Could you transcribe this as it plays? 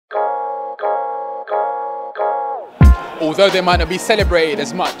although they might not be celebrated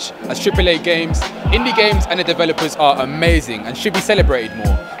as much as AAA games, indie games and the developers are amazing and should be celebrated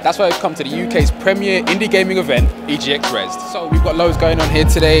more. That's why we've come to the UK's premier indie gaming event, EGX REZZED. So we've got loads going on here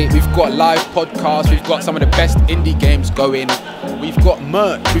today. We've got live podcasts, we've got some of the best indie games going, we've got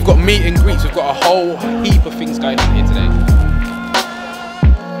merch, we've got meet and greets, we've got a whole heap of things going on here today.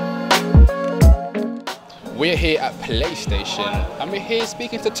 We're here at PlayStation and we're here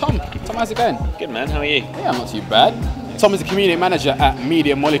speaking to Tom. Tom, how's it going? Good man, how are you? Yeah, I'm not too bad. Tom is the community manager at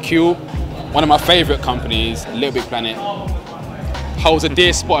Media Molecule, one of my favourite companies, Little Big Planet. Holds a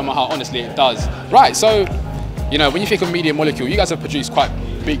dear spot in my heart, honestly, it does. Right, so, you know, when you think of Media Molecule, you guys have produced quite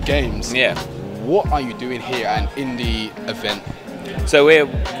big games. Yeah. What are you doing here at an indie event? So we're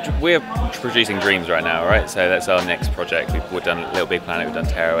producing Dreams right now, right? So that's our next project. We've done Little Big Planet, we've done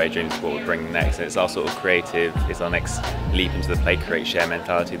Tearaway, Dreams is what we're bringing next. And it's our sort of creative, it's our next leap into the play, create, share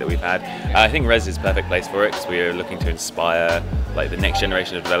mentality that we've had. I think Rez is the perfect place for it because we're looking to inspire like the next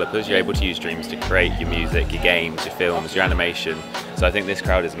generation of developers. You're able to use Dreams to create your music, your games, your films, your animation. So I think this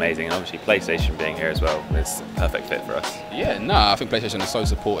crowd is amazing, and obviously PlayStation being here as well, it's a perfect fit for us. Yeah, no, I think PlayStation is so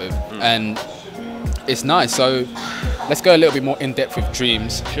supportive and it's nice. So let's go a little bit more in depth with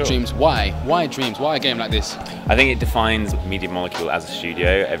Dreams. Sure. Dreams, why? Why Dreams? Why a game like this? I think it defines Media Molecule as a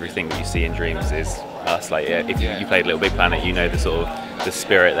studio. Everything that you see in Dreams is us. Like if you played Little Big Planet, you know the sort of the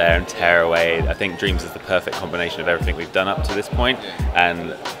spirit there, and Tearaway. I think Dreams is the perfect combination of everything we've done up to this point,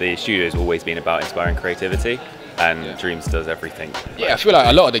 and the studio's always been about inspiring creativity. And Dreams does everything. Yeah, I feel like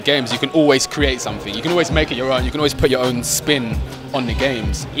a lot of the games you can always create something. You can always make it your own. You can always put your own spin on the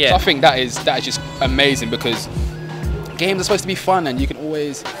games. Yeah. So I think that is just amazing because games are supposed to be fun, and you can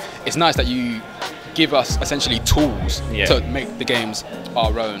always. It's nice that you give us essentially tools to make the games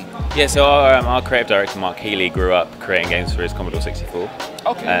our own. Yeah. So our creative director Mark Healy grew up creating games for his Commodore 64.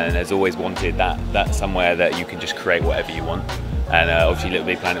 Okay. And has always wanted that somewhere that you can just create whatever you want. And obviously Little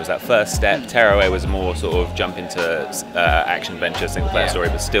Big Planet was that first step. Tearaway was more sort of jump into action adventure, single player story,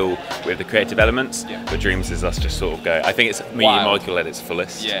 but still with the creative elements. Yeah. But Dreams is us just sort of go. I think it's Media Molecule at its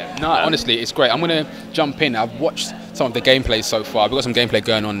fullest. Yeah. No, honestly, it's great. I'm gonna jump in. I've watched some of the gameplay so far. We've got some gameplay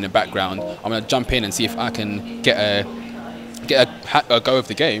going on in the background. I'm gonna jump in and see if I can get a go of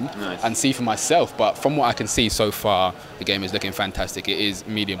the game and see for myself. But from what I can see so far, the game is looking fantastic. It is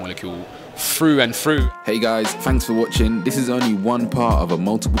Media Molecule through and through. Hey guys, thanks for watching. This is only one part of a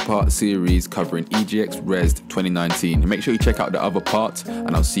multiple part series covering EGX REZZED 2019. Make sure you check out the other parts,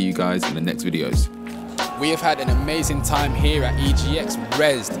 and I'll see you guys in the next videos. We have had an amazing time here at EGX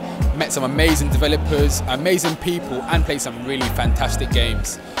REZZED. Met some amazing developers, amazing people, and played some really fantastic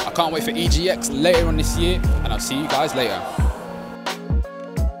games. I can't wait for EGX later on this year, and I'll see you guys later.